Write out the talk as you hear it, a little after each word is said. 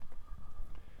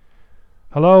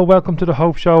Hello, welcome to the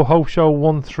Hope Show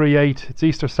 138. It's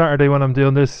Easter Saturday when I'm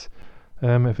doing this.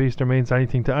 If Easter means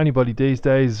anything to anybody these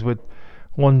days, with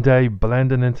one day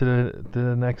blending into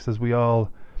the next as we all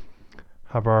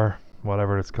have our,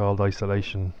 whatever it's called,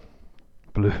 isolation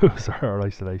blues or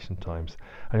isolation times.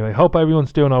 Anyway, hope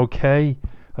everyone's doing okay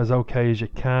as you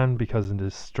can, because in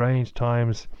these strange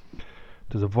times,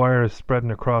 there's a virus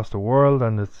spreading across the world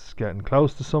and it's getting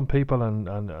close to some people, and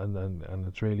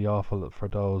it's really awful for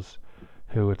those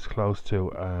who it's close to,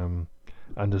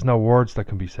 and there's no words that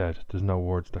can be said. There's no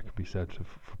words that can be said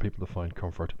for people to find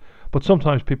comfort. But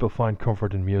sometimes people find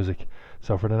comfort in music.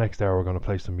 So for the next hour, we're going to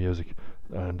play some music,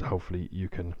 and hopefully you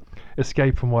can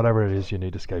escape from whatever it is you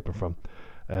need escaping from.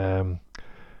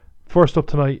 First up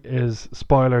tonight is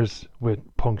Spoilers with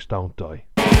Punks Don't Die.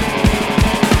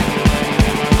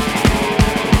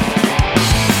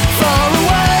 Far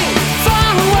away,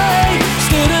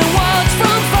 stood and watched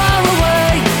from far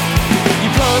away. You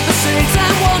plant the seeds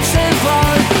and watch them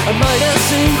grow, and made us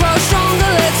soon grow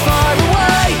stronger. Let's far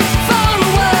away,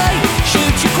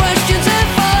 shoot your questions and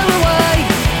far away.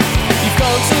 You've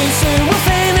gone too soon, we'll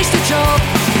finish the job.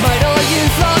 Made our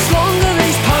youth last longer,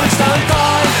 these punks don't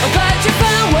die. I'm glad you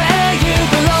found where you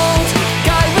belonged,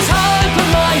 gave us hope and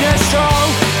made us strong.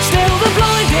 Still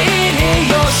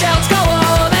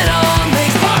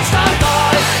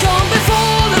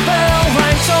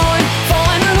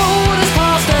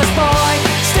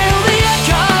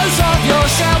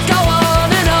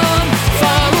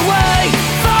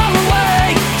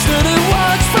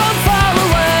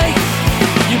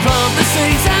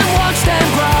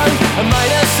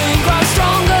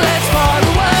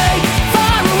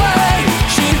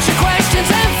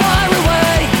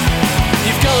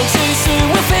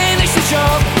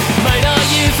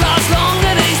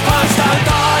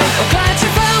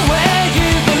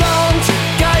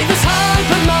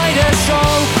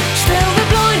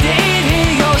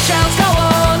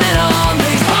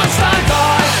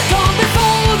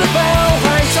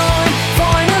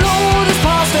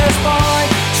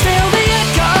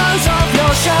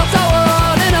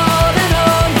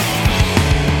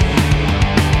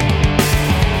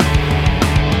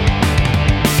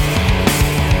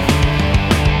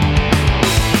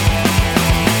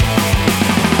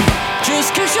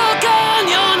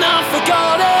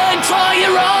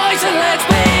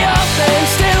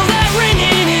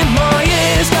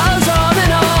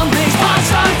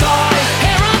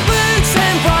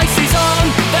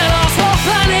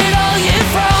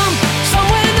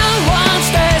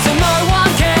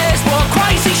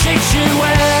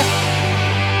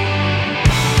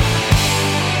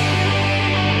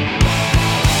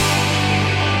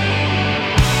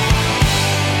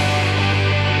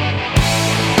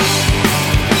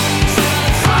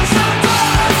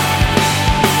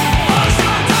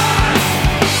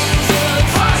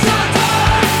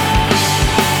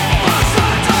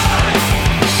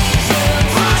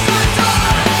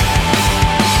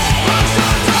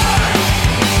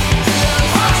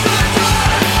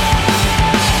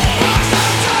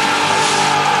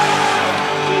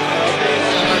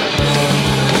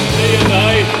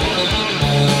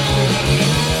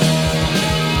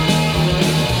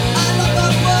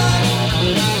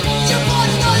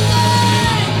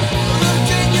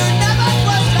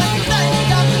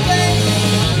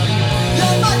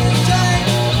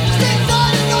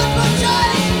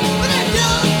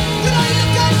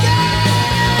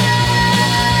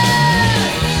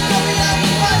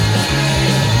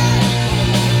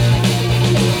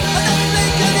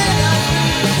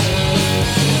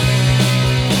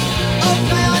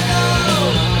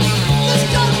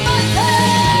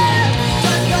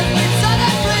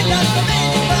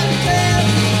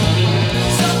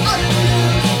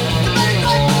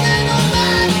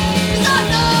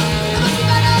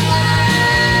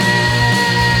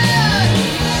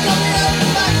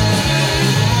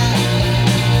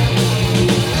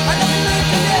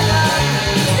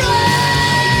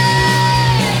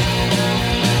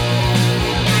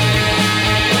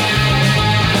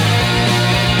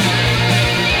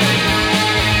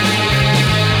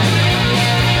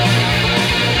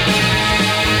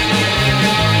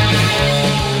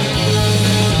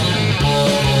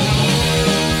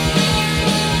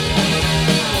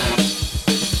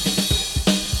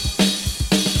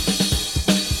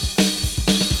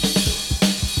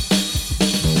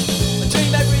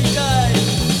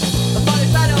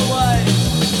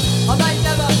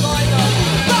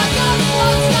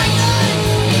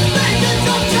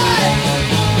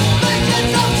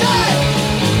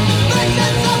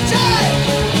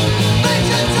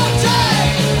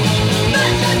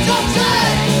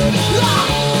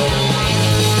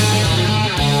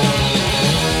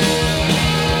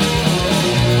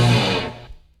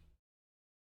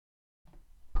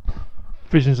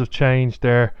Visions of Change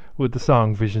there with the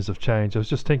song Visions of Change. I was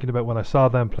just thinking about when I saw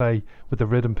them play with the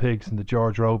Rhythm Pigs in the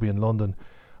George Robey in London.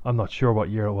 I'm not sure what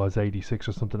year it was, 86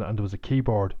 or something, and there was a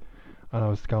keyboard, and I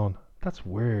was going, that's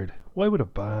weird. Why would a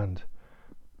punk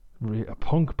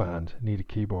band need a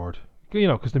keyboard? You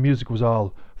know, because the music was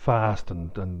all fast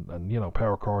and you know,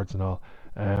 power chords and all.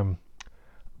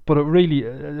 But it really,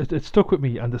 it stuck with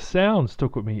me, and the sound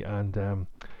stuck with me, and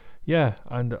yeah,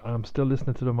 and I'm still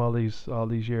listening to them all these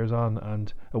years on,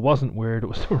 and it wasn't weird. It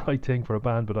was the right thing for a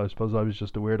band, but I suppose I was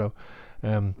just a weirdo,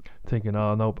 thinking,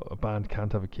 oh no, a band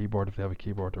can't have a keyboard. If they have a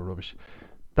keyboard, they're rubbish.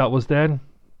 That was then,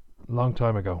 long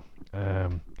time ago.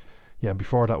 Yeah,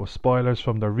 before that was Spoilers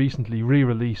from their recently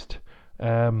re-released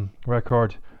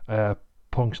record,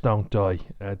 Punks Don't Die,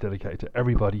 dedicated to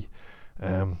everybody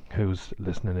who's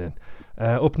listening in.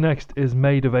 Up next is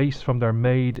Made of Ace from their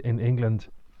Made in England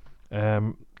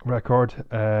record,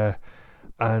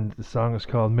 and the song is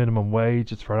called Minimum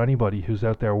Wage. It's for anybody who's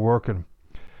out there working,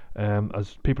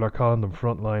 as people are calling them,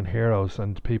 frontline heroes,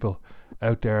 and people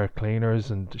out there,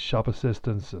 cleaners and shop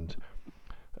assistants and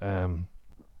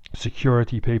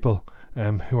security people,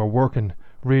 who are working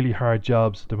really hard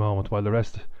jobs at the moment, while the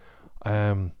rest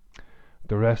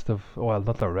of, well,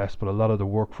 not the rest, but a lot of the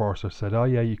workforce have said, oh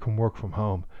yeah, you can work from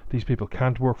home. These people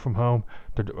can't work from home.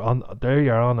 They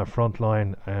are on the front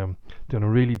line, doing a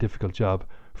really difficult job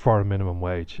for a minimum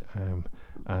wage,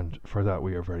 and for that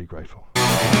we are very grateful.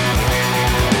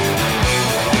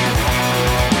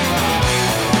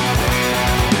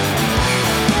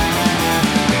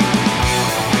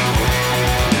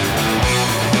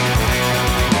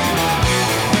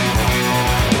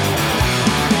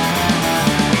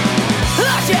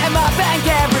 Check my bank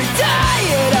every day,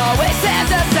 it always says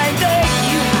the same thing.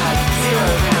 You have £0,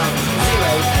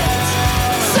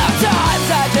 sometimes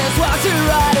I just want to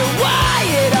run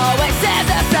away, it always says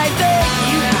the same thing.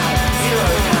 You have £0,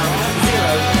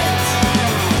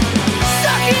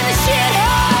 stuck in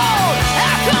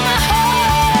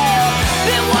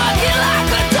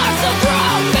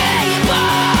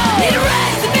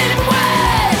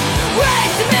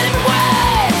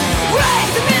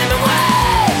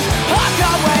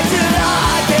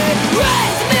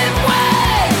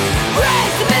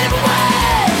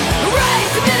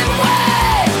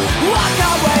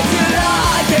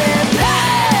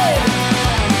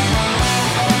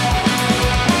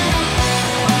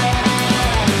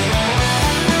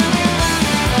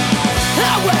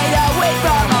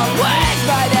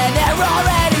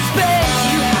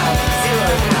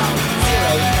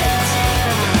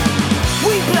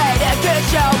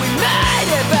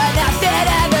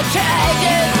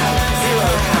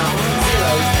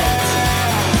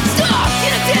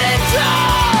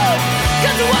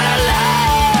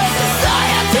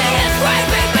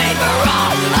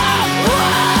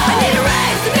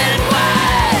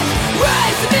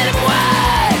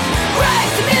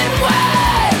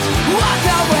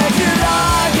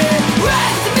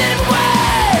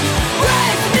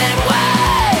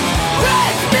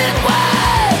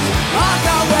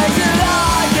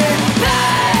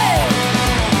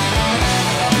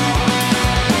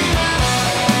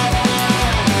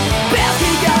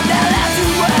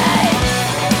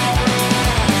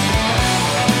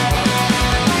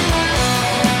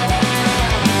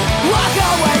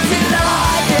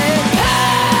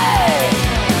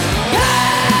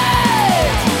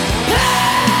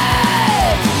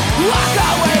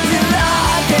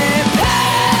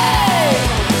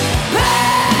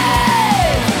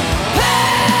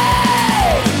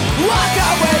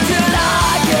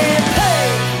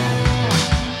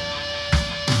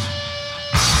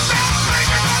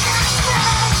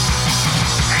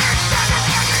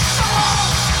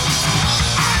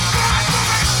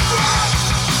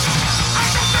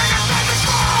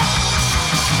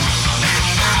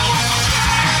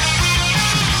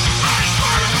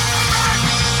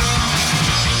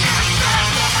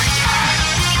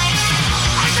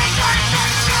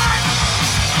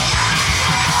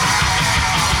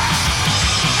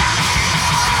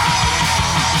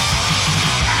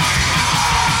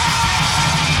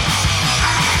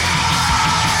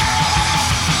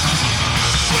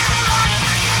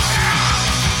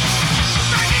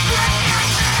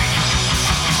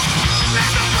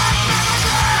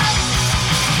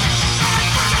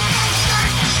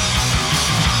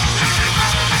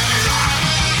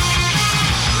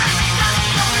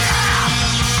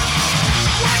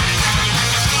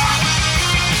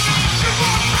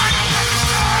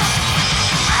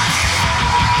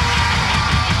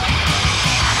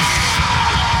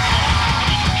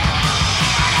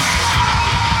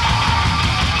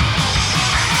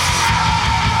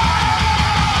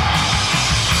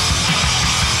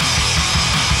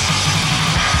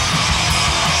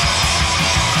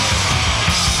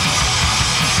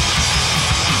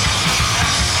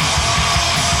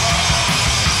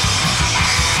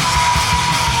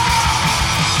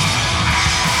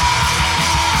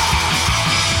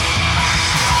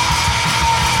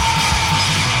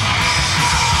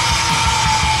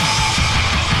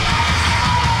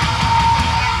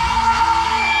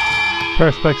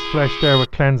Perspex Flesh there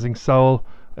with Cleansing Soul,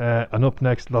 and up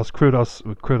next Los Crudos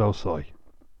with Crudo Soy.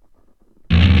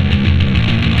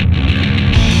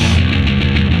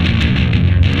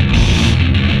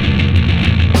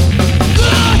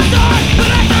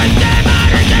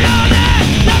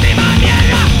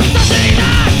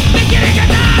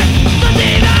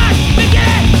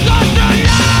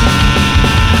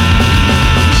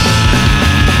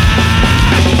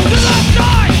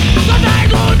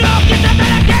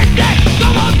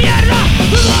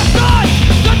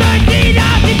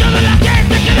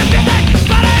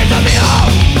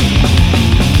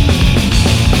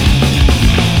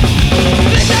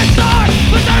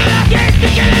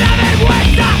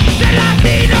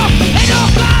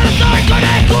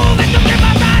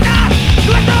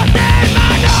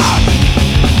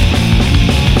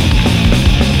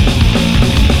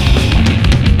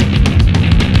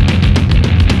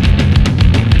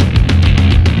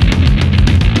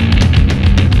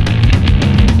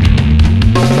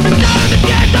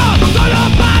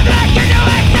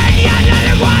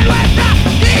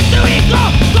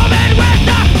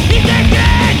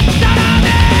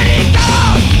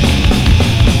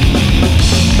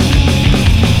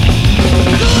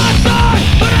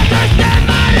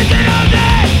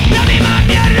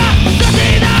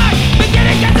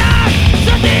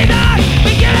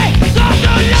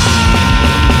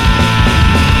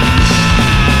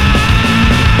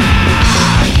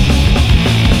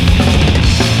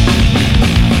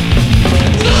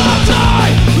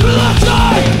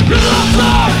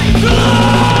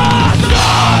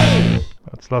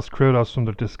 Los Crudos from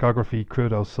their discography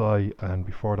Crudo Soy, and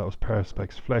before that was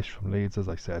Perspex Flesh from Leeds, as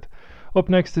I said. Up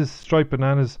next is Striped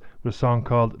Bananas with a song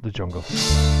called The Jungle.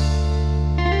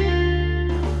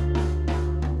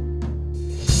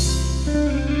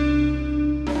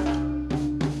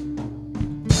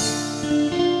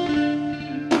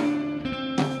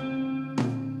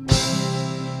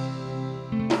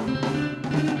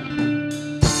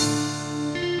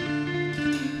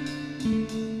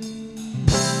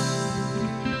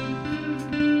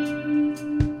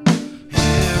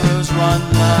 Run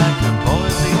like a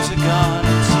bullet leaves a gun,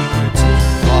 and secrets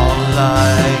fall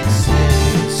like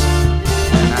cities.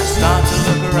 And I start to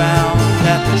look around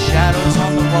at the shadows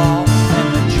on the wall, and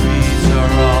the trees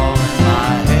are all in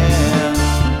my head.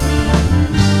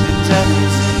 And death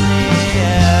is in the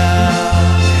air,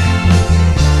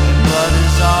 and blood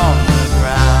is on the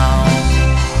ground.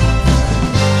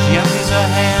 She empties her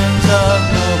hands of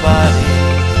nobody,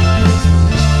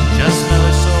 just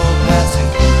another soul passing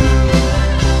through.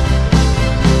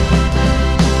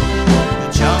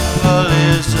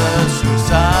 Is a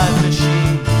suicide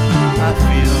machine. I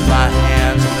feel my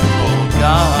hands in the cold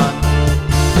gun.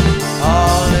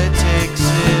 All it takes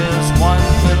is one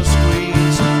little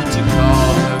squeeze to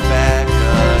call her back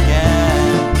again.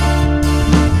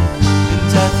 And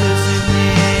death is in the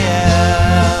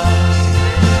air,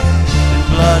 and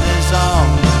blood is on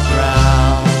the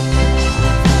ground.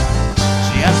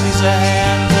 She empties her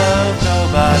hands of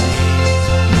nobody,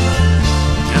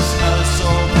 just another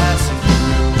soul passing through.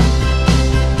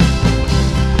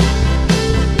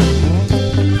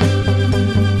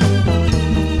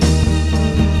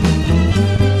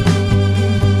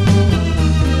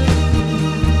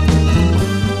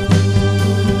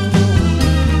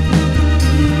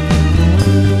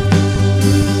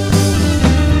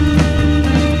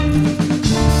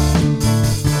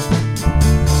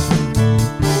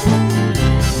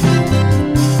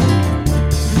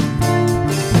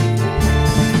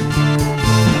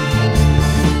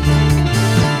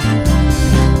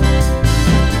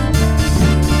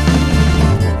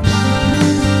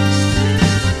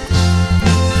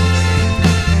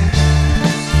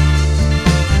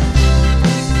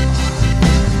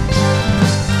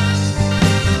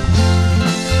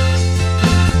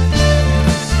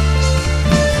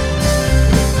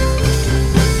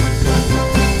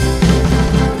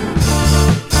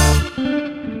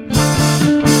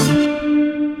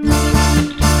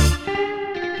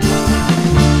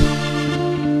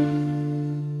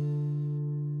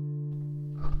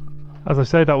 As I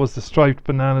said, that was the Striped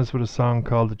Bananas with a song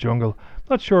called The Jungle.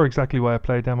 Not sure exactly why I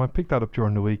played them. I picked that up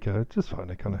during the week. I just found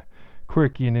it kind of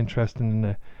quirky and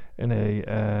interesting in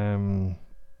a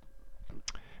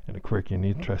quirky and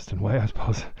interesting way, I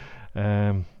suppose.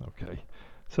 Okay.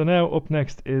 So now up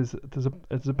next is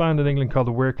there's a band in England called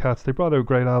the Weircats. They brought out a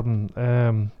great album.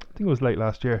 I think it was late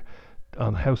last year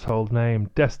on household name.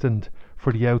 Destined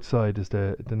for the Outside is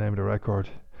the name of the record,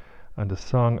 and the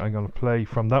song I'm going to play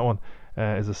from that one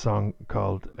is a song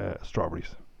called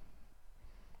Strawberries.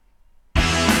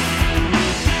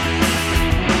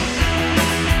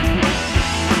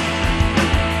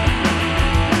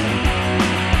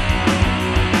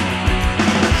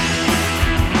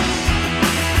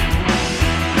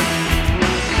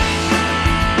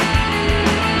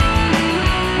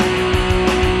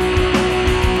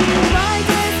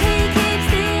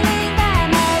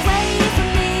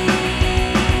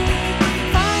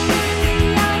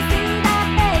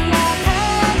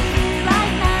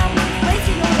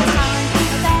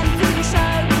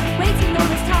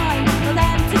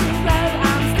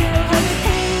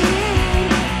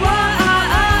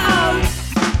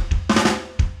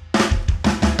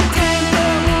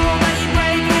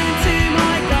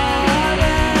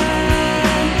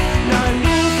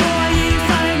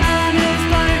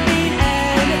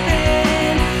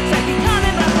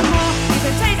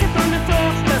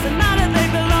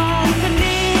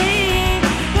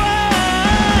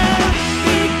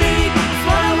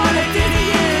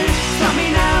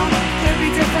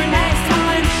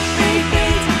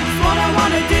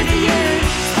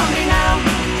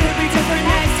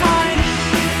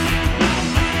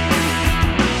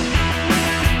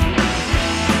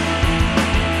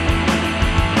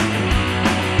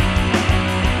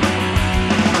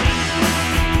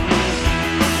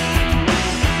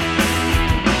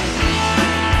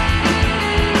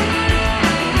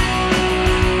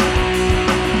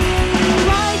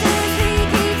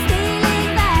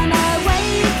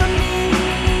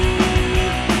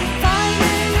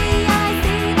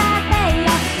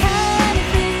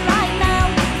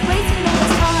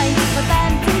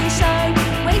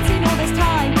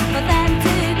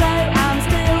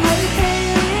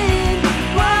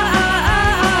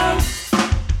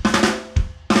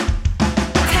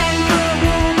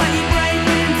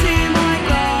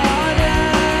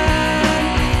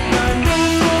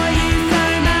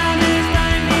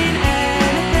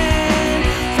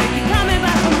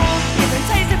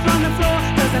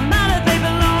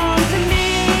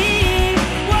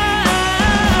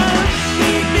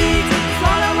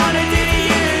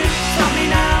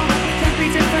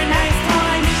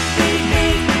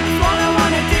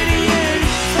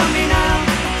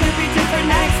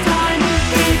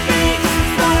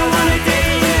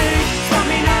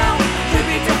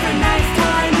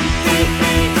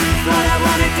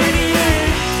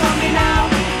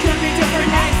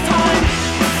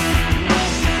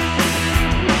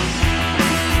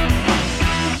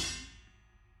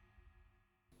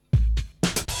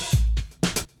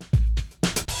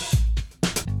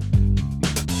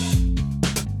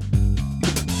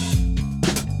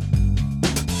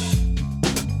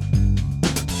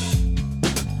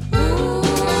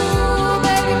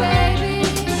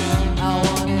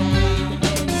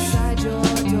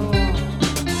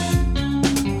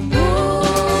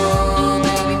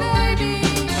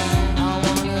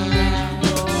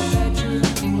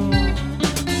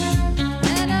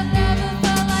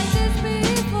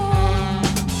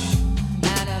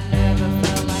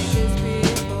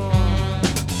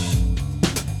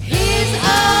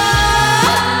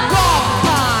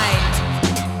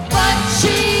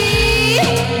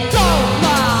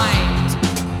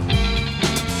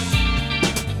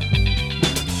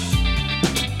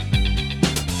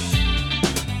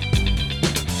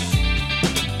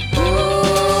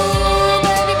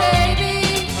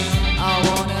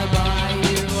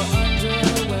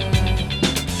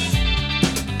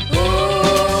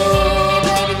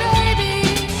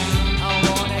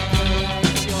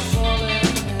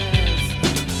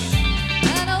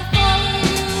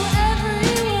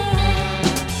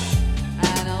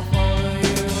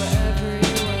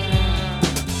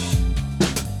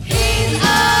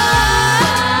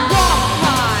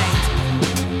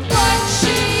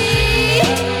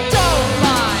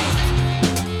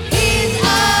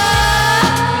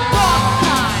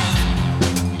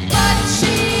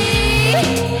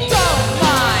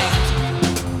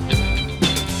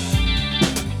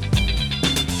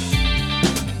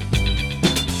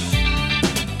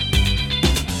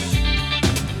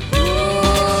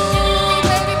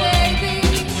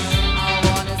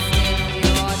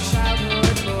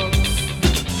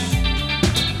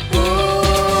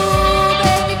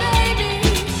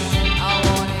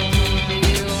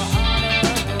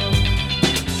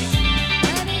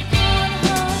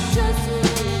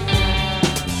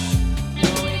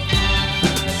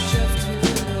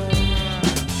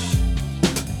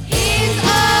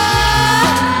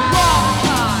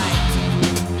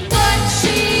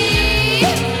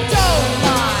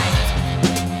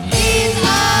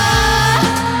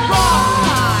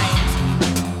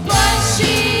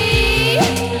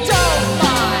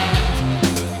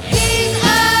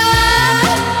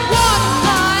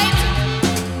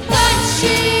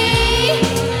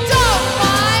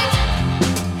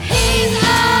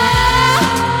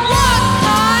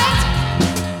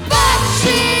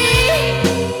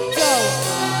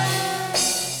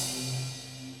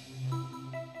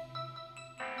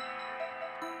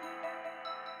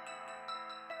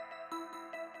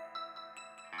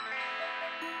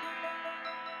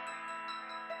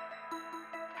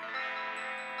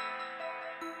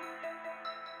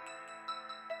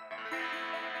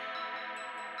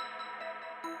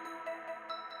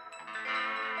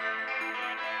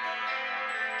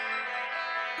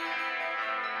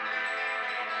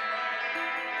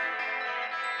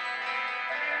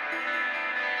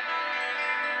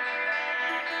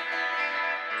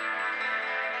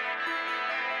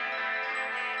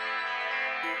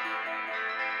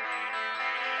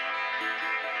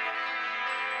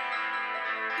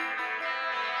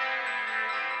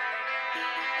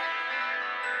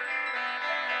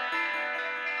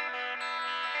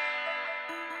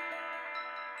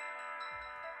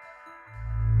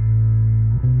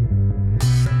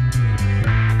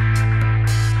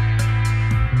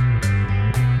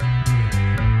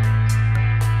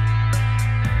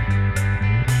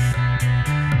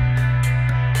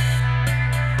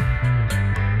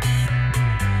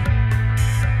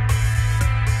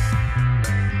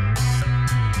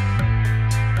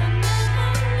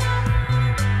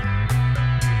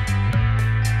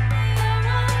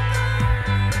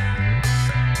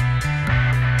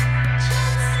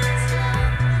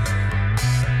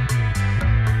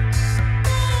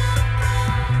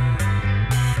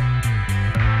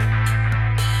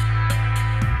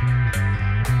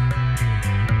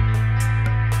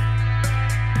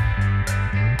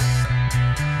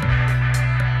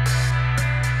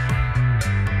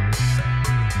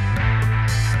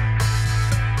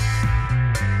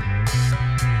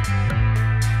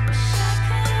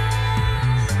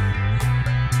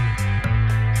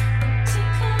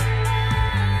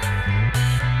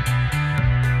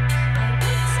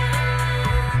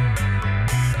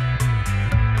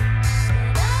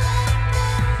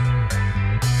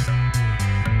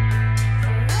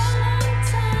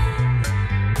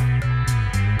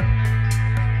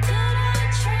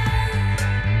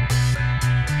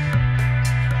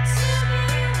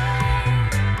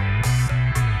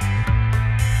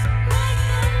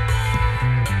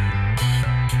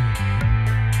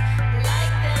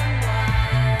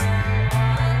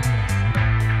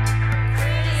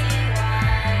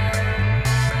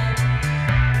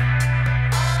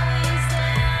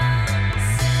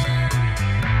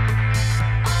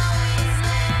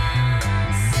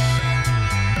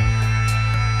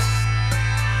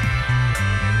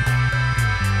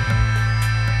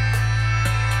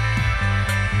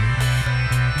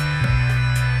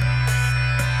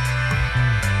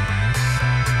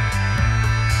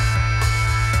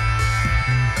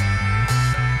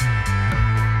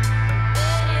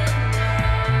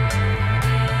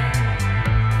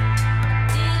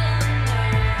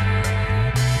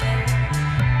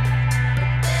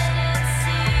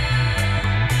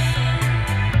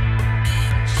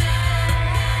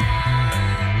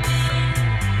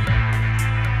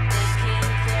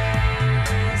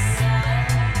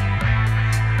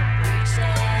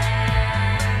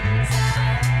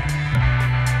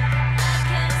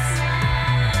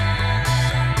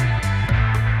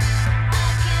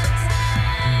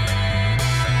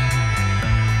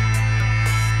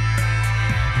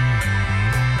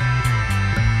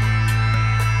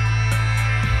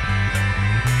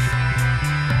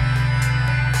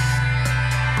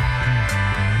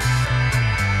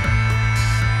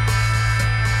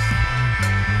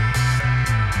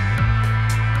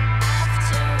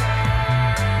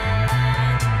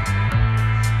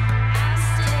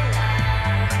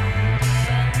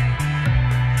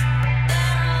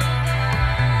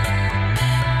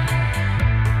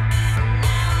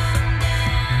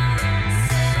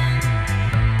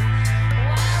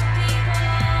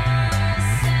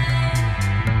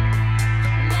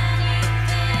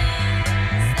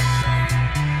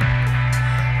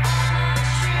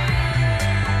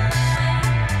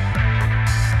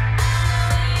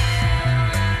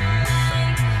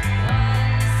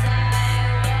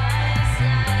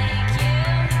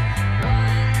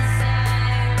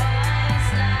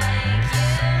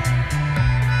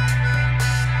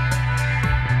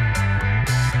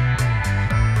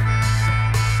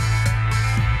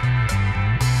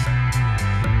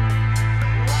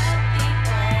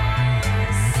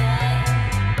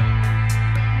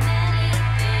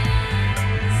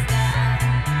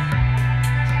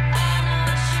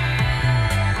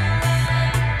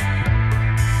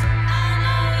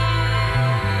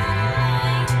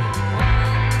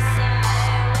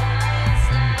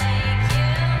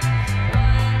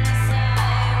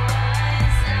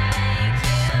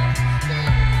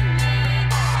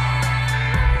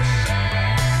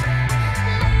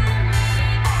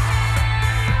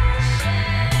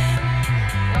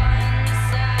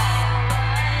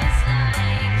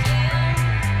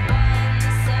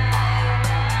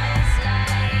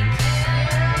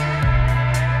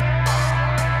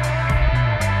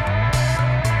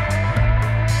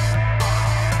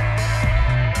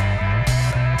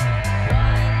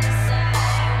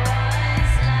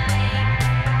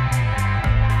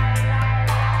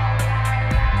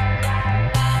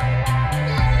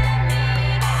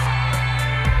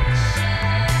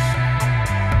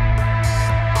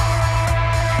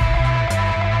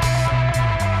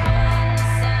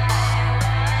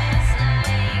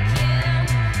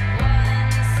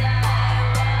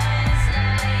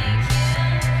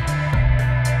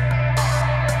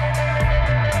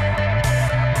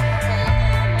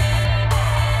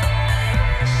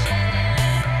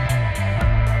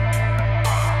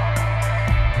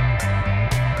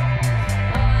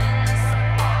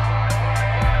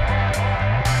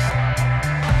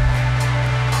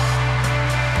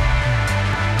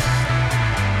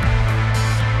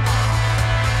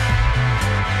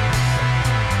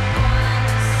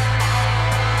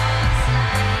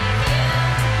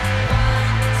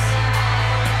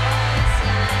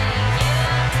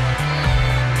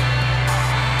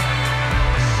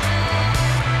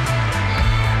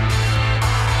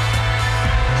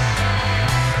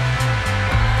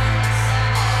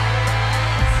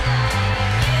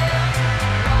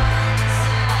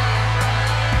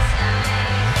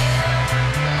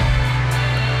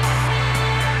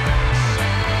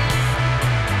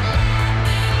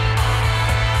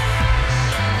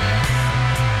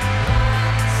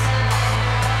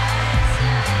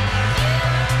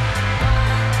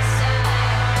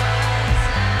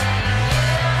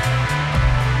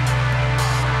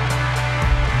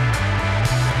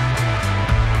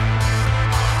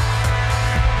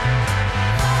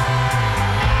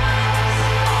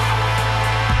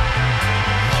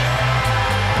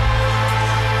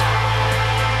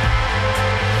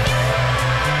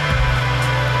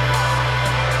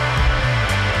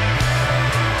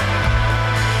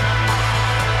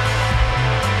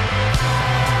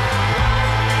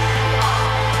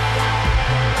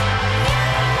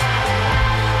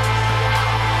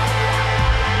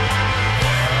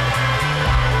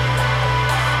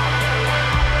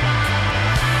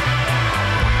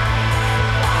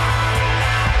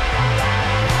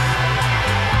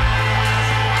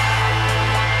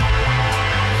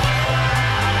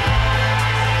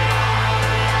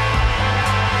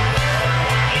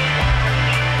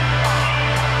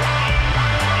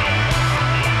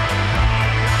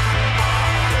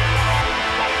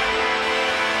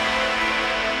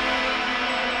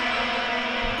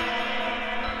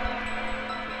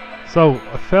 So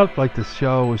I felt like the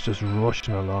show was just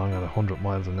rushing along at 100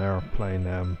 miles an hour, playing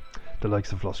the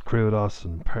likes of Los Crudos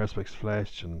and Perspex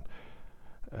Flesh and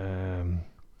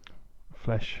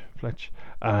Fletch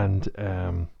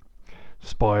and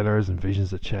Spoilers and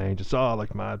Visions of Change. It's all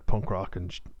like mad punk rock,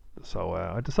 and so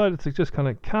I decided to just kind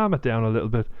of calm it down a little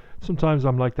bit. Sometimes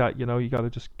I'm like that, you know, you got to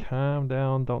just calm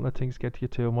down, don't let things get to you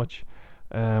too much.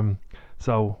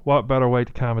 So what better way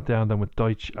to calm it down than with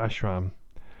Deutsch Ashram,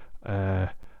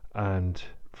 and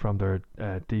from their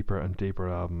Deeper and Deeper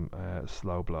album,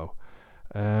 Slow Blow.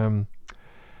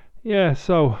 Yeah,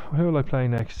 so who will I play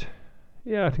next?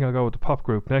 Yeah, I think I'll go with the pop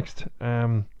group next.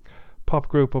 Pop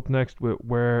group up next with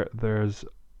Where There's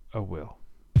a Will.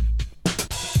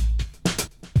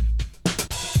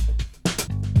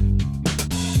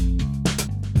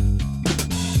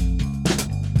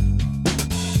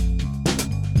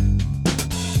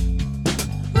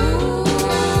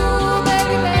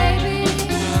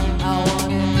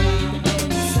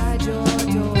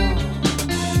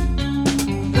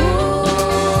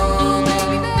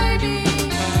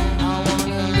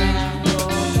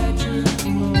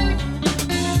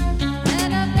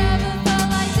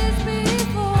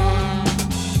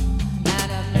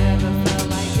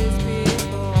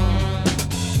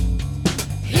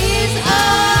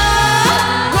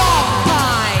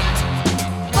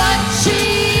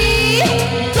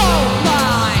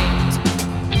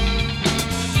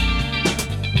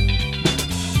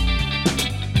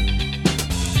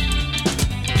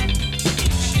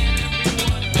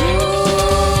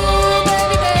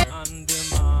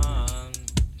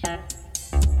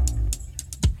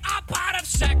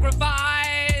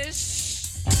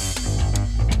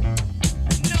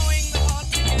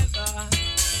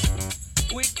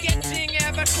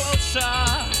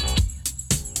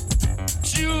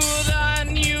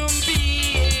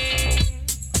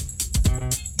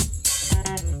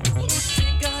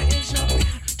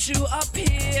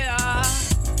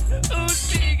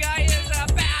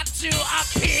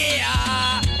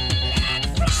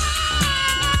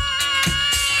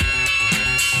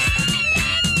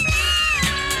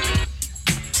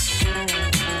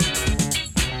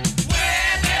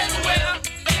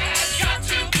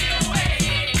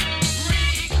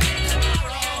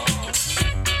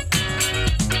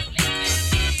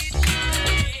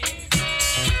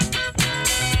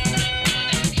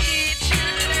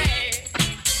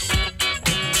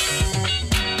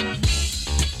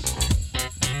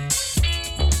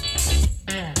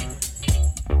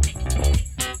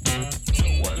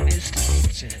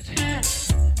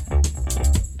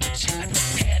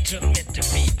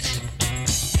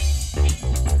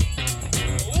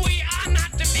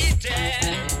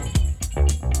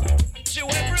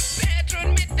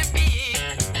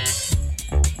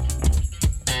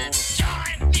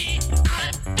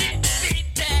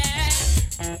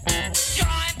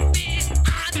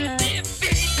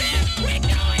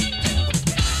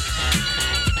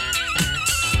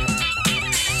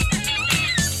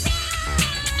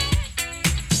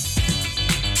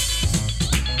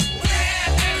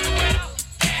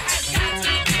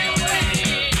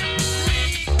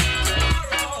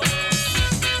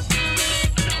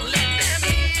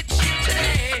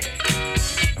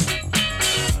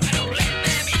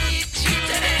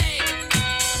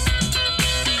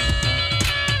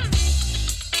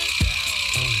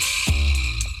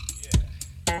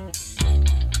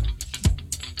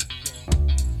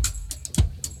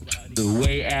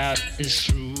 Is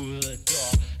through the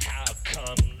door. How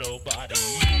come nobody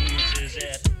uses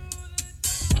it?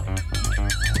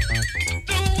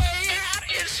 The way out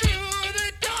is through the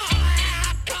door.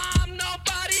 How come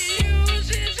nobody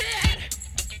uses it?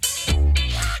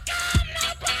 How come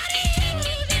nobody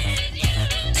uses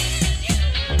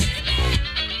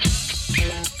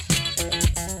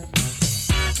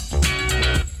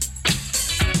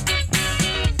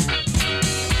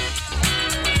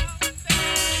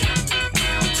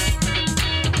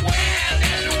Well,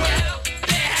 there's a will,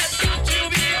 there has got to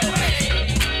be a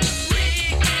way.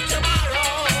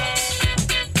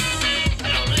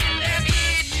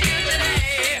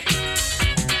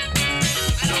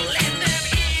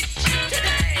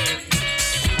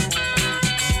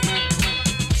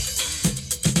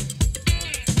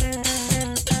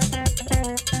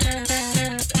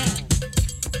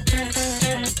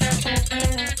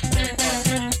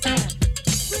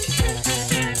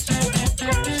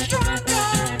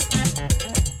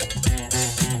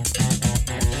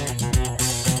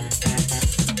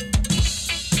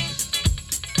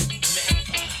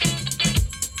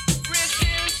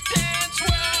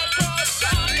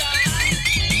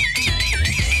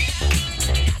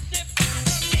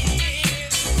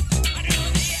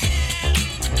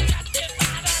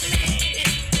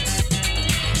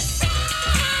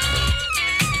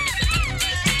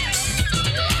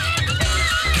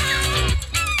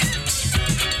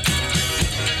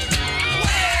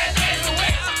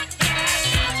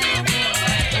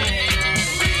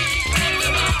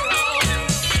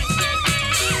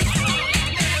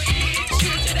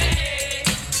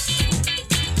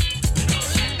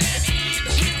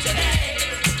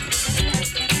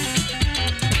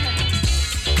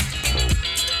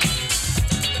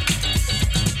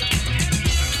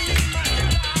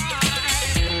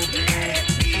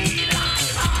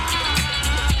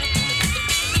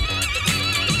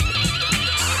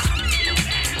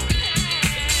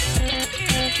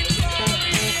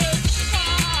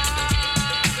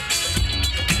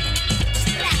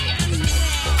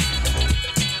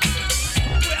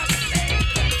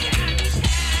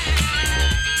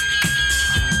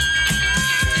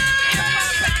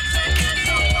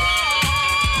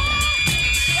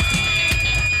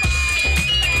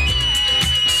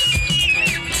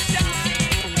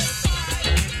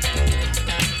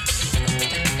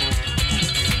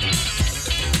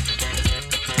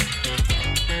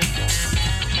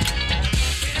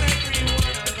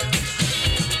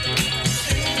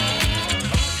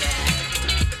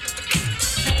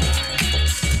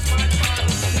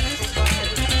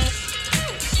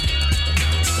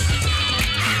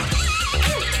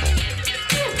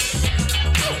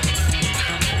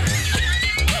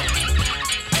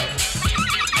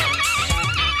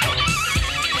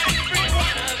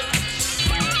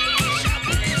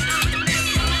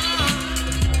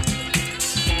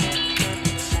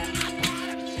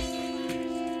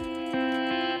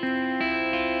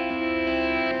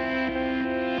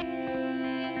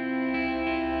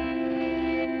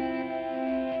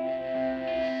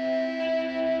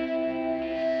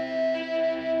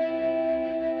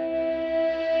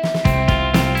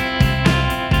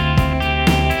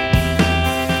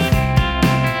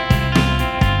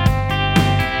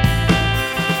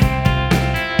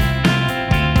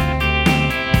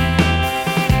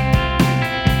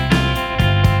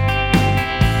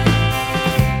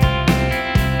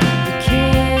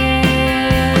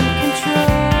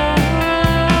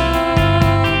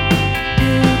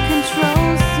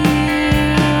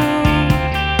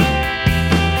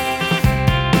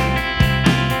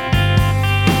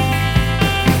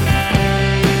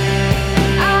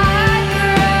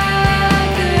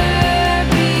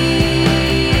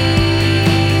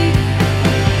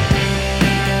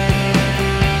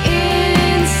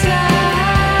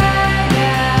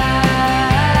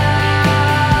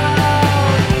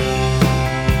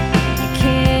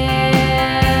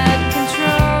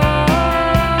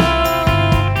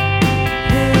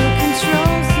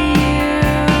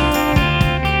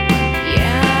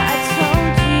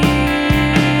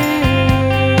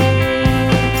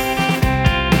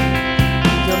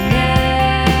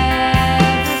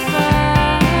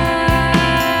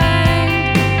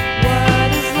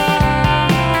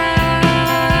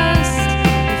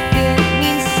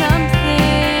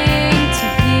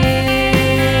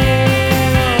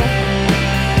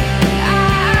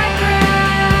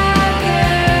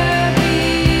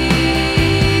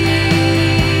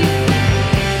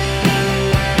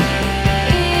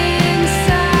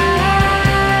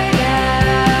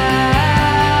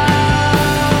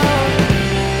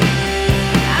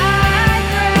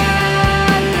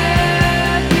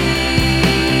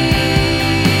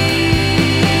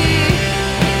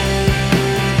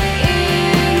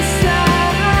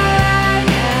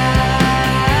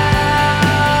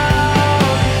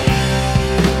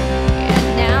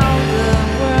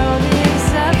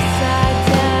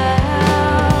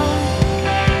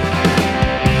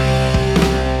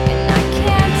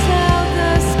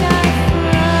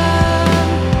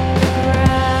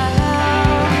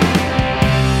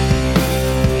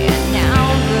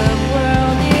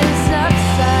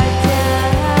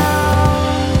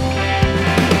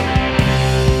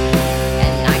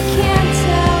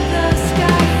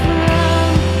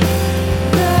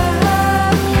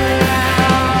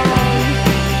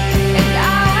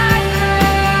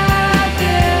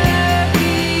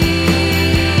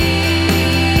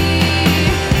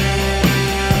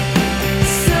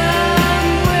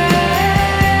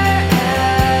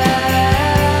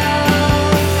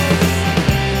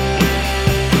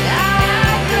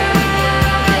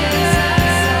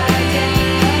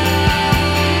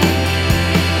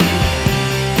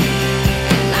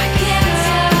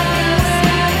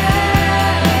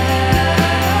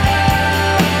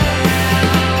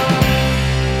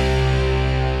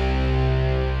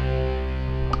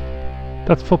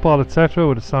 That's Football Etc.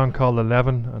 with a song called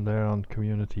 11, and they're on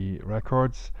Community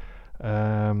Records.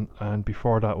 And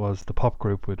before that was the pop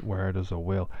group with Where There's a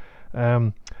Will.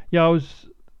 Yeah, I was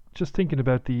just thinking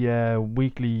about the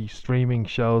weekly streaming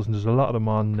shows, and there's a lot of them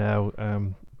on now.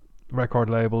 Record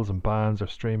labels and bands are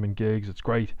streaming gigs. It's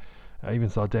great. I even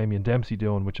saw Damien Dempsey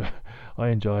doing, which I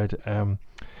enjoyed.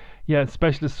 Yeah,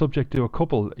 Specialist subject to a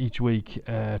couple each week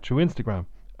through Instagram.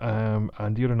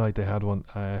 And the other night they had one.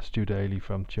 Stu Daly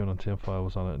from Tune on Tinfoil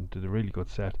was on it and did a really good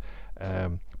set.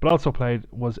 But also played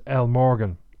was El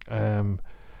Morgan. And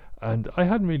I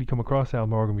hadn't really come across El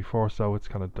Morgan before, so it's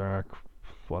kind of dark,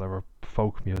 whatever,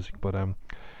 folk music. But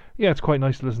yeah, it's quite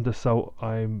nice to listen to. So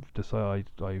I decided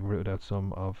I rooted out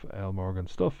some of El Morgan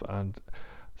stuff, and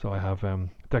so I have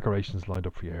decorations lined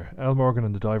up for you here. El Morgan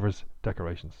and the Divers,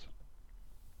 Decorations.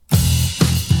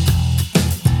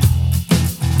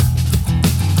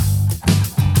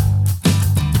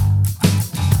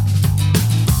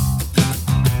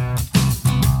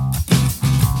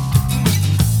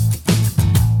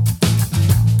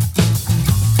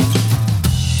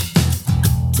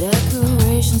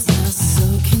 Decorations are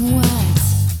soaking wet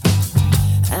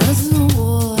as the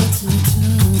water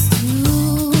turns to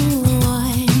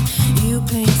wine. You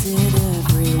painted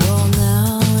every wall,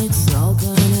 now it's all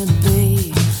gonna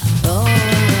be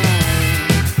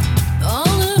alright.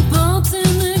 All the bulbs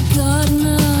in the garden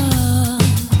are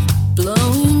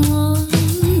blowing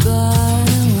one by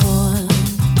one.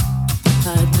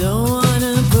 I don't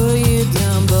wanna put you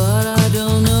down, but I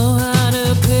don't know how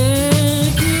to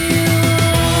pick you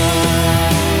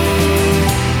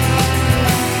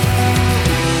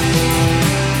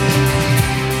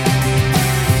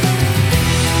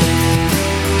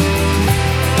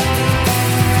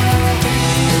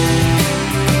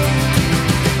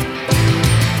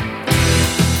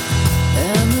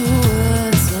and the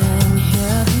words hang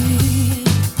heavy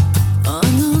on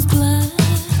those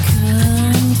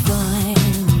blackened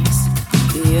vines.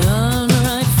 The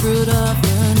unripe fruit of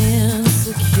an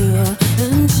insecure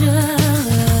and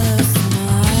jealous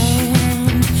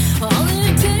mind. All the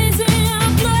days in your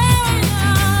blurry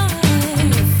eye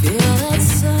feel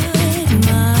outside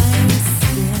my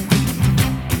skin.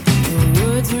 The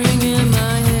words ring in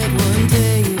my head. One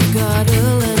day you've gotta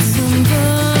let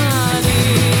somebody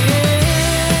in.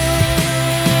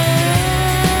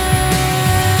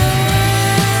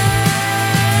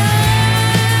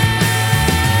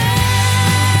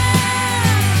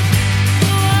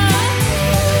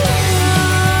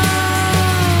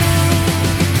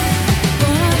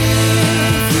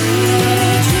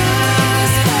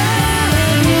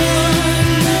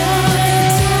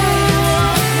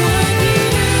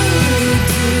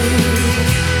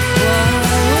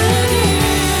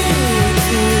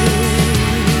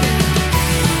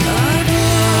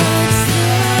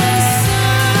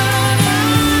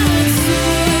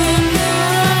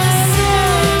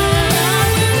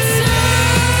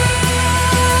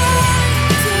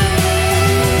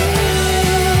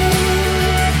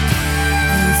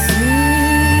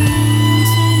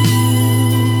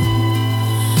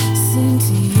 Sing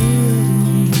to you.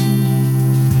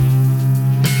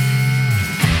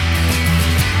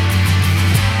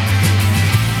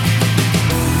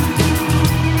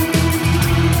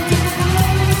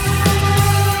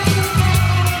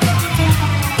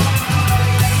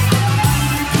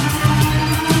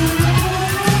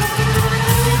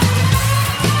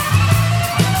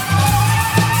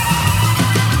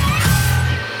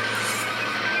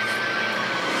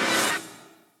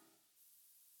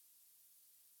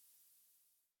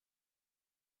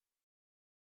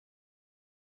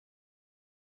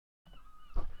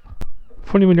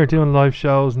 Funny when you're doing live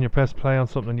shows and you press play on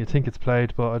something and you think it's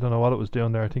played, but I don't know what it was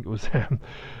doing there. I think it was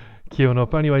queuing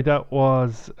up. Anyway, that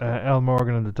was El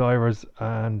Morgan and the Divers,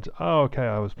 and okay,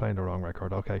 I was playing the wrong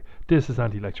record. Okay, this is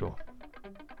Anti-Lectual.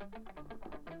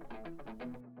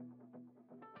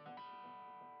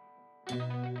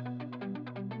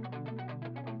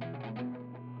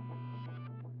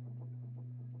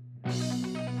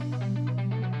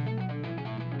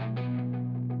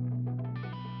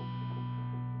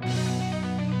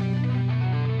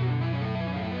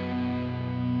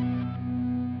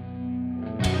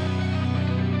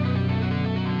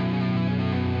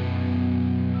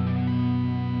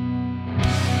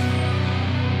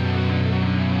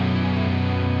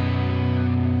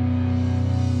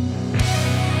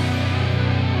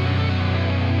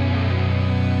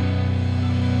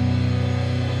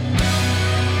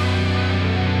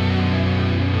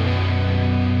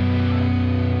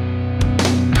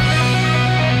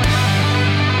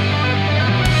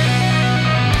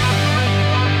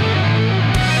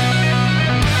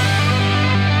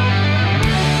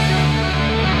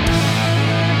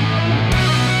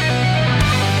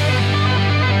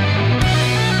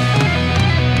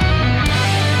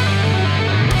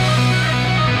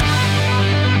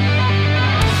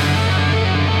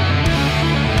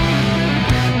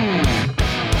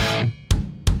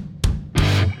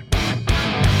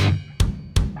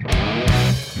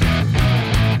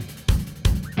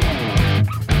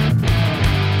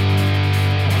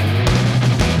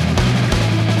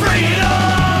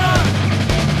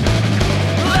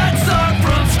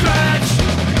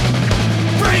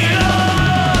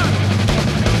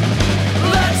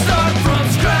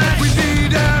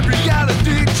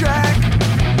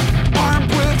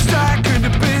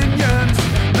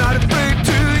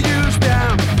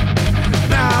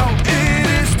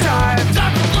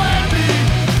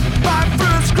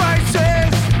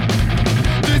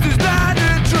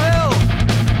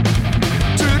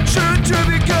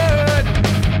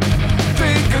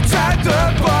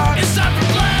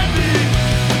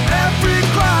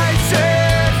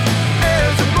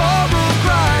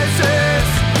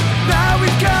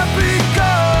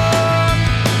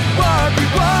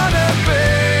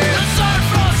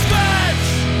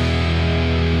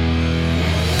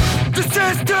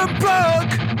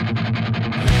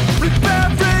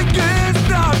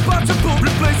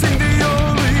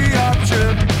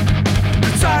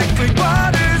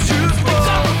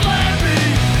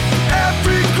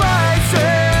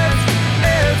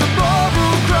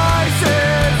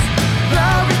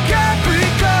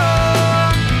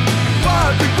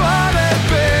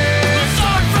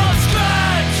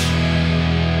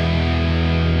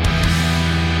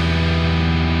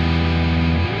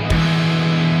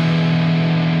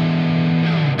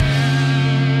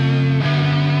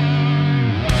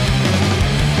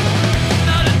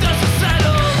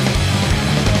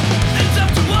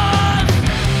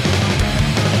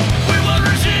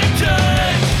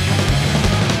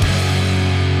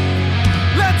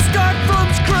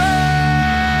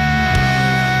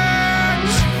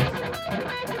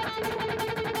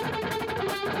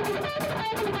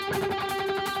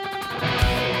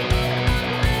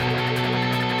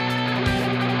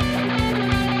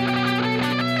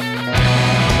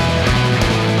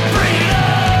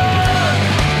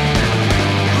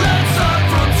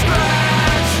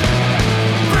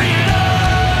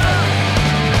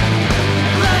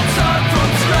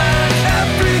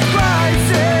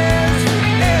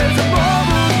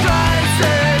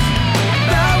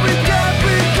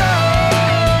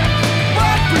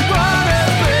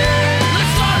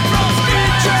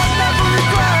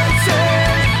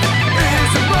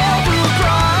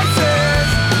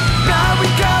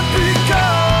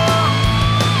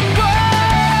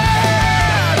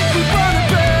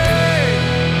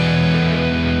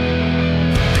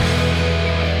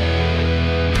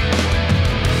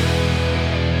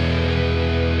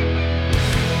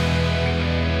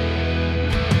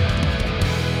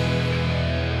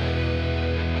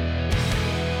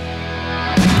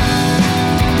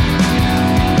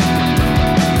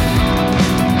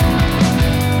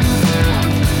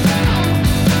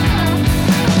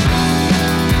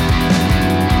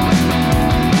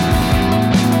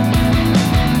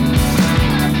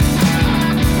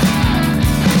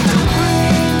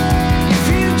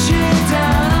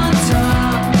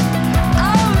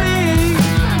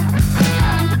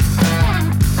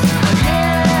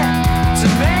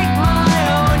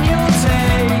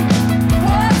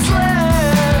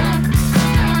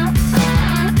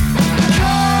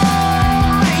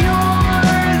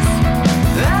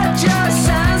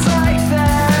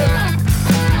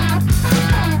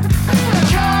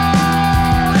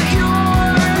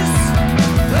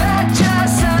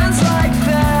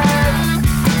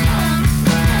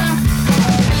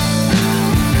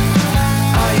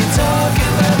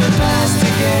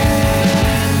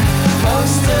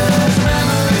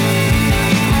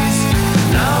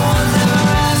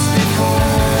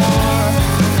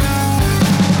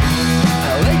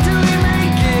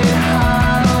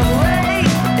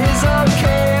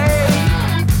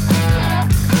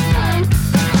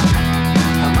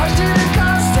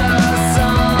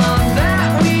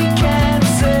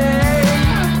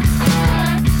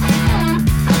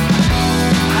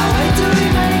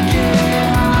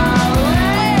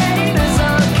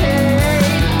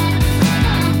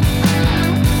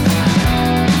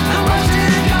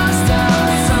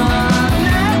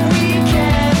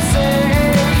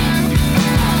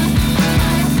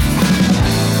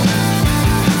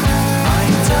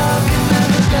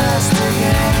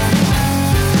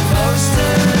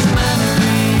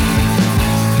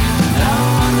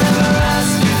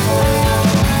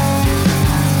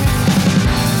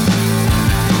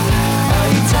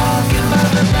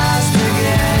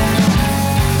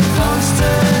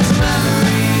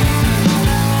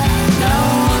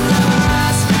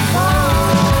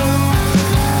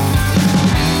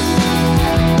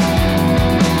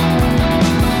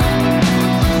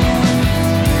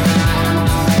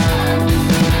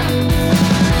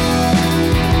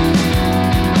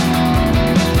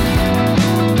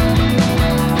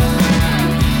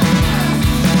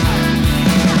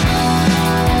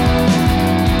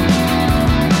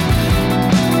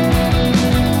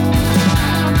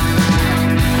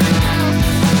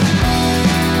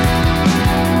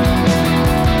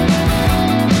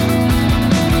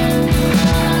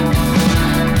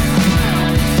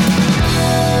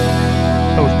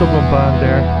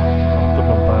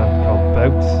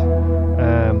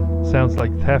 Sounds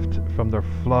Like Theft from their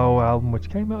Flow album, which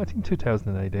came out I think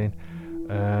 2018.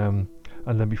 And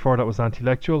then before that was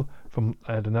Antilectual from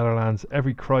the Netherlands.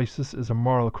 Every Crisis is a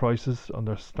Moral Crisis on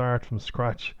their Start From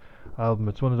Scratch album.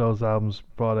 It's one of those albums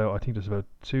brought out, I think there's about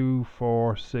 2,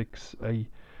 4, 6,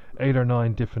 8 or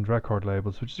 9 different record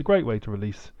labels, which is a great way to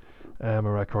release a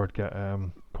record, get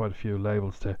quite a few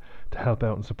labels to help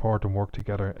out and support and work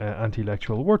together.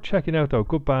 Antilectual, worth checking out though,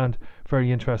 good band, very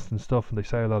interesting stuff, and they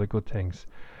say a lot of good things.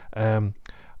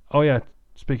 Oh yeah,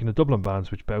 speaking of Dublin bands,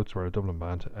 which Bouts were a Dublin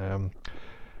band,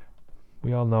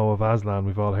 we all know of Aslan,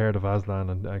 we've all heard of Aslan,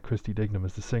 and Christy Dignam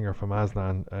is the singer from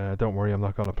Aslan. Don't worry, I'm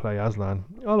not going to play Aslan,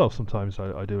 although sometimes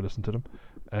I do listen to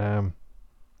them.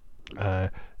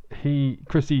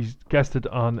 Christy's guested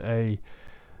on a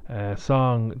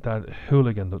song that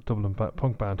Hooligan, the Dublin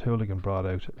punk band Hooligan, brought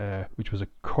out, which was a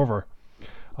cover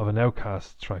of an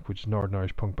Outcasts track, which is Northern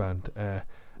Irish punk band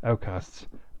Outcasts,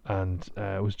 and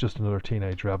it was Just Another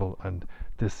Teenage Rebel, and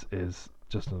this is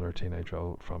Just Another Teenage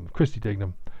Rebel from Christy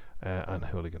Dignam and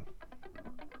Hooligan.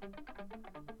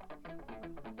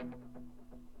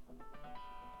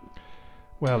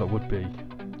 Well, it would be,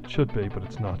 it should be, but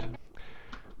it's not.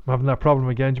 I'm having that problem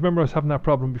again. Do you remember I was having that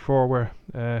problem before where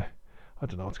I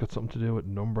don't know, it's got something to do with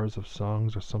numbers of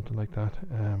songs or something like that.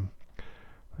 Let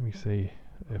me see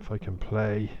if I can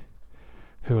play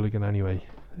Hooligan anyway.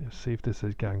 See if this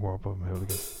is Gang War from Hooligan.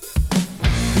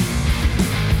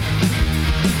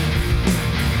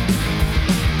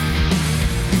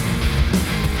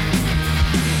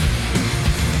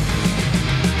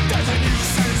 There's a new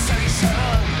sensation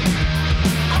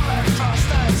all across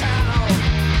the town.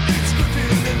 It's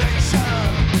gripping the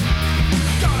nation.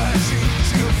 Gonna shoot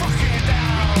you fucking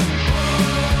down.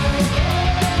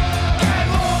 Gang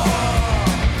war.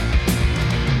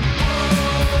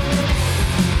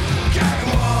 Gang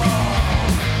war.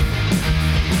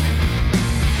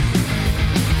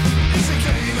 It's a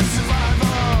game of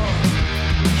survival.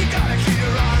 You gotta keep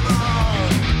your arm on.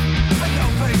 And no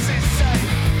place is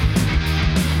safe.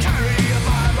 Carry a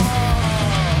Bible.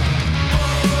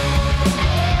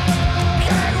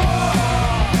 Gang war.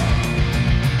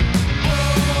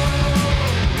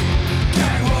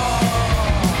 Gang war.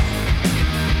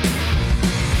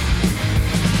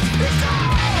 It's on.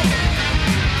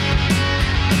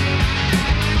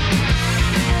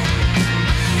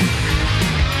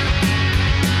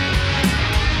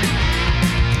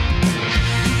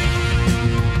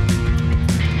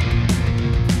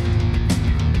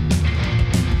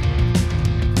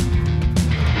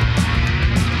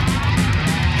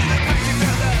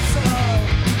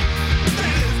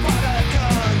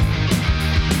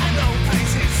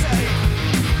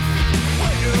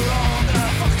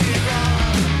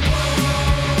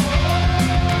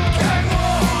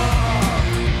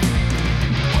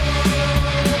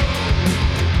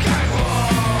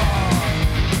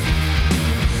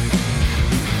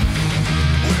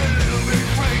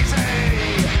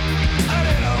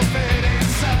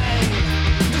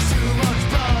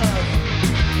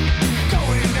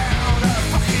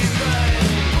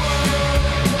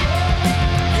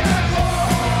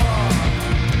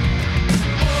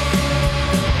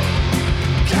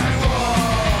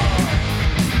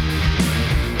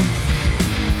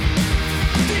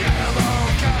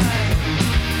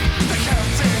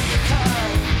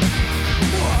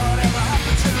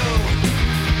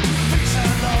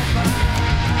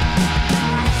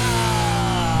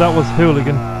 That was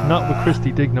Hooligan, not with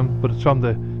Christy Dignam, but it's from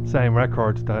the same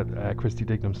record that Christy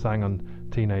Dignam sang on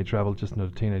Teenage Rebel, Just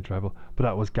Another Teenage Rebel, but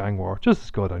that was Gang War, just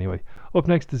as good anyway. Up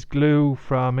next is Glue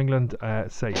from England,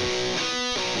 Say It.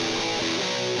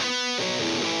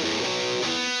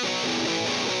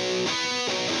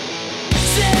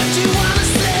 Say what you wanna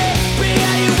say, be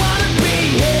how you wanna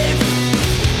behave.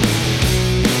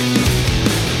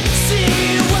 See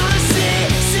you wanna see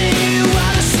you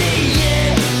wanna see,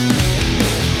 yeah.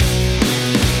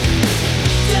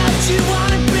 Don't you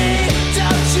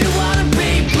wanna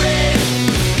be brave?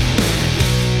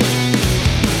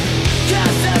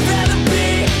 'Cause I'd rather be,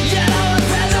 you know, I'd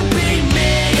rather be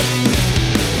me.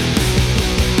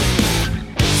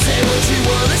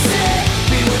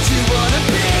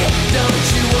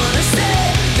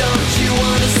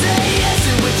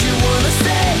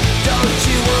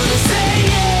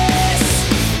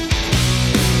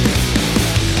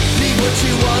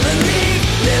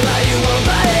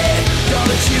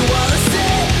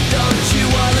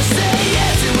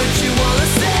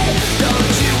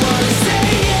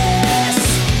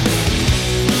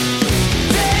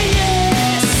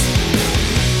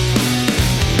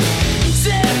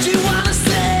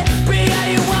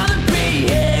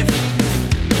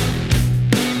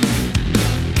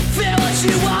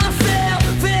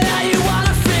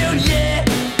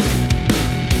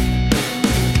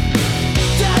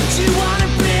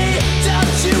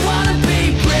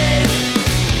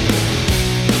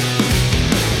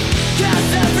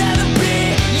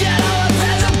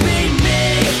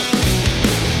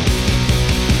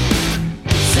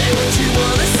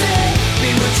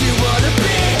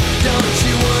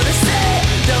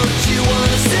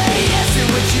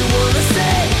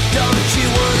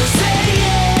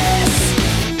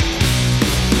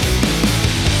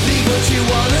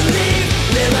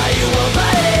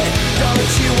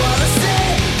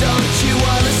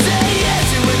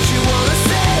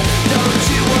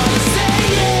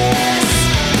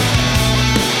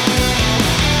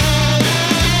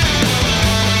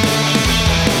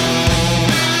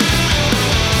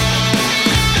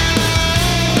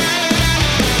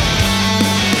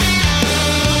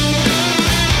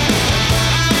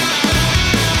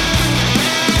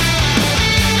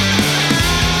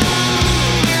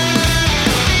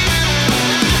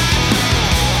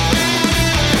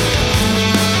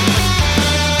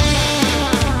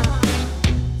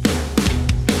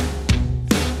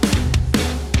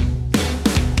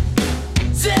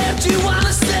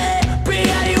 wanna stay, be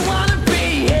how you wanna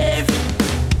behave.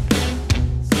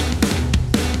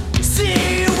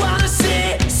 See you wanna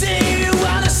see you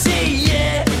wanna see,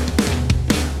 yeah.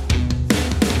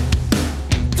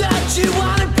 Don't you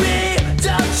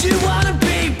wanna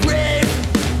be brave?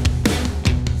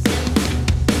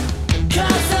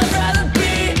 'Cause I'd rather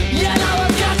be, you know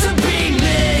I've got to be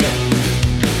me.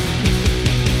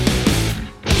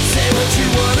 Say what you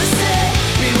wanna say,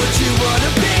 be what you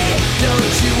wanna be.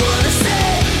 Don't you wanna say,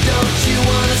 don't you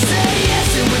wanna say yes?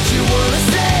 And what you wanna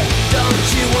say, don't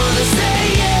you wanna say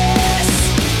yes?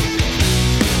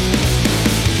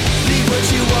 Leave what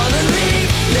you wanna leave,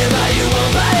 live how you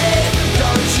want behave.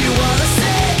 Don't you wanna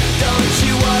say, don't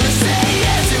you wanna say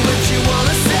yes? And what you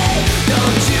wanna say,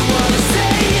 don't you wanna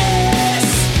say yes?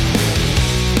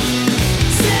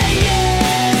 Say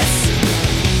yes.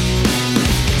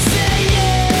 Say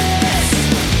yes.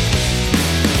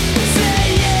 Say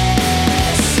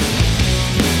yes.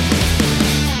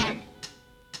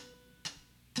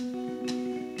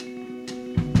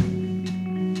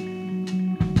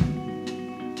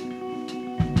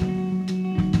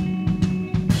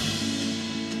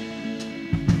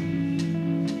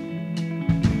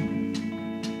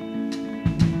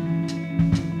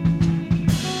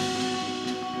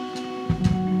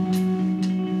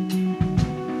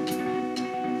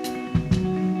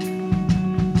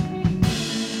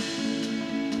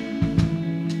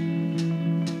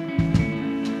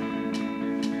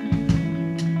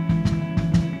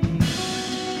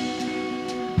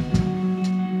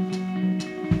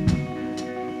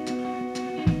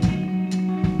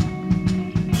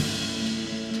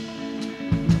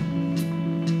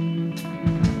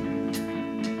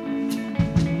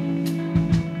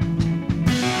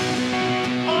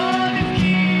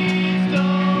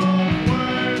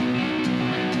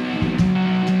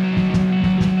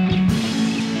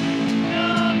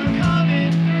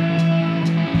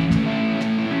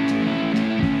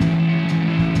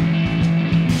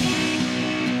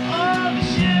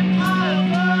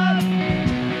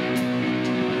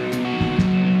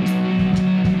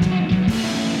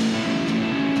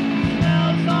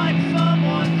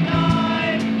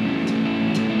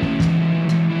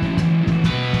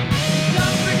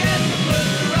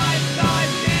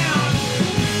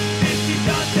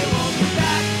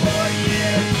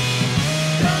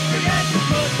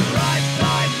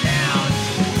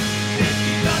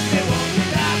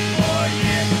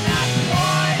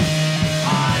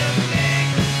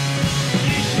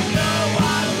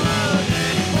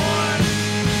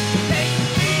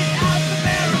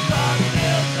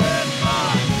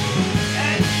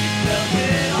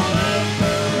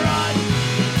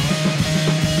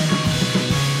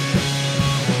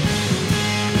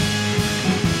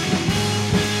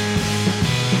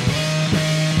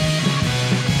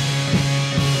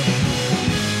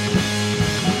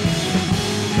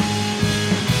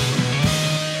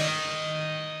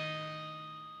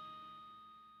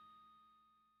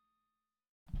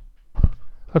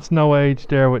 That's No Age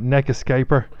there with Neck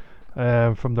Escaper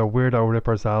from their Weirdo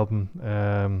Rippers album,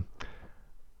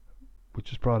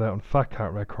 which was brought out on Fat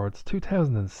Cat Records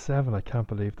 2007. I can't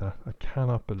believe that. I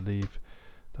cannot believe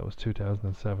that was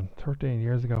 2007. 13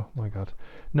 years ago. My God.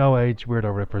 No Age,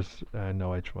 Weirdo Rippers,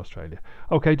 No Age from Australia.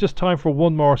 Okay, just time for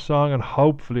one more song, and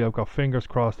hopefully I've got fingers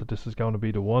crossed that this is going to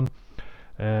be the one.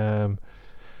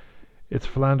 It's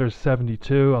Flanders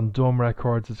 72 on Dumb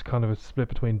Records. It's kind of a split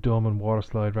between Dumb and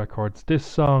Waterslide Records. This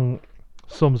song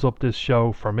sums up this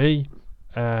show for me.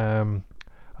 And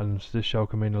this show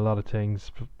can mean a lot of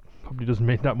things. Probably doesn't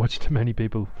mean that much to many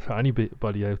people, to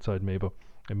anybody outside me, but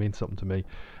it means something to me.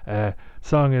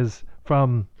 Song is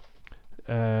from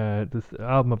this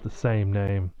album of the same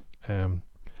name.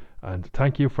 And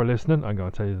thank you for listening. I'm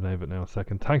going to tell you the name of it now in a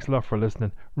second. Thanks a lot for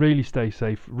listening. Really stay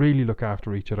safe. Really look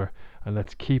after each other. And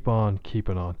let's keep on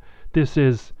keeping on. This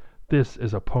is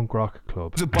a punk rock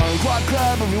club. It's a punk rock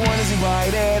club, everyone is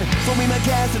invited. So me my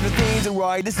cast of the things are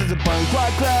right. This is a punk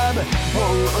rock club.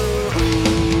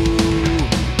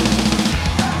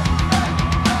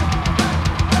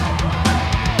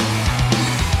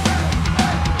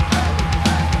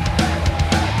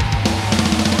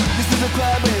 This is a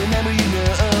club, and remember you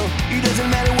know, it doesn't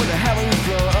matter where the hell you're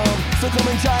from. So come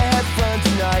and try, have fun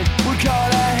tonight. We're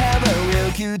gonna have a real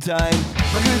cute time.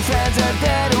 My good friends are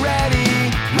dead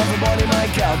already. Everybody might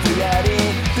count to daddy.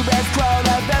 The best crowd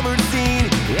I've ever seen.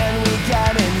 And we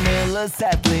got an endless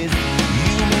set list.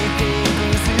 You may think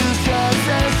this is just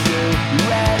a show. You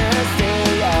rather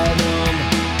stay at home.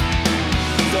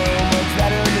 So much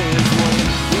better this one.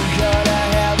 We're gonna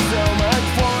have so much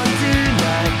fun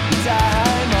tonight. The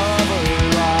time of our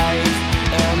lives.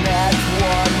 And that's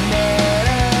what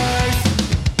matters.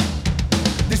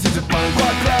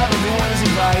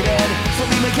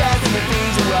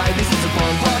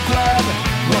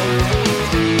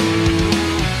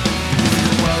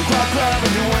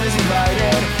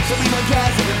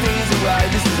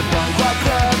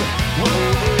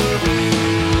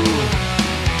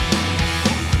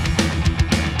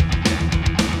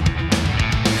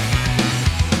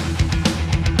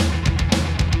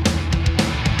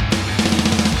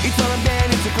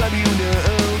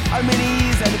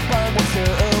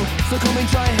 So come and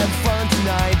try and have fun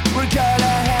tonight. We're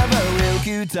gonna have a real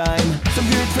good time. Some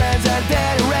good friends are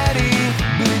there already.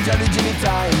 Billy, Johnny, Jimmy,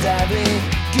 Ty, and Debbie.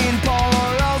 Kid and Paul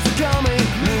are also coming.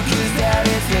 Lucas,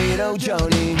 Daddy's little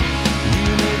Johnny.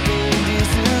 You may think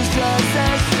this is just a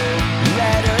show.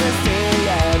 Let her stay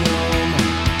at home.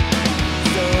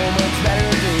 So much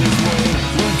better this way.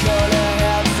 We're gonna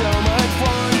have so much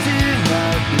fun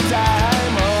tonight. The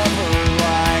time of our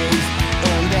lives,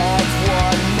 and that's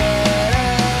what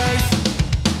matters.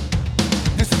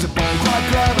 This is a punk rock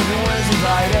club, everyone is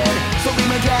invited. So be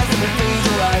my guest, everything's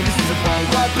alright. This is a punk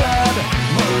rock club.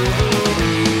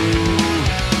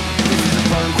 This is a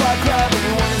punk rock club,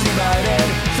 everyone is invited.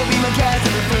 So be my guest,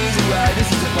 everything's alright. This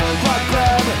is a punk rock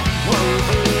club.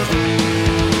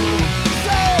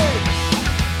 Say!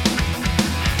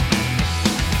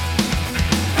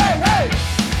 Hey, hey!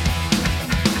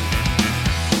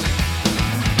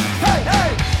 Hey, hey!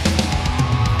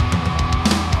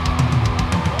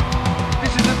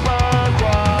 This is the punk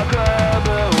rock club,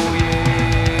 oh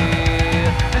yeah.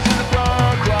 This is the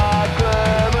punk rock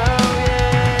club, oh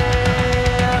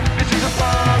yeah. This is the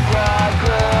punk rock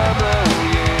club, oh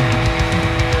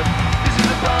yeah. This is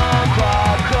the punk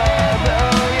rock club,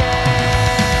 oh yeah.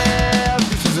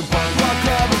 This is a punk rock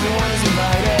club, everyone is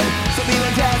invited. So be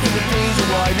my guest, everything's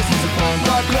alright. This is a punk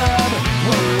rock club,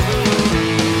 whoa.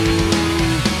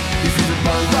 This is a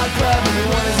punk rock club,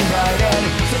 everyone is invited.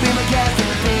 So be my guest,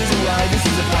 everything's alright. This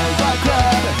is a punk rock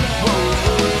club, whoa.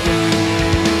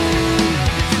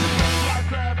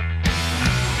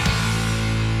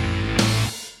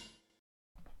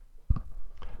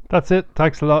 That's it.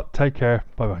 Thanks a lot. Take care.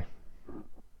 Bye bye.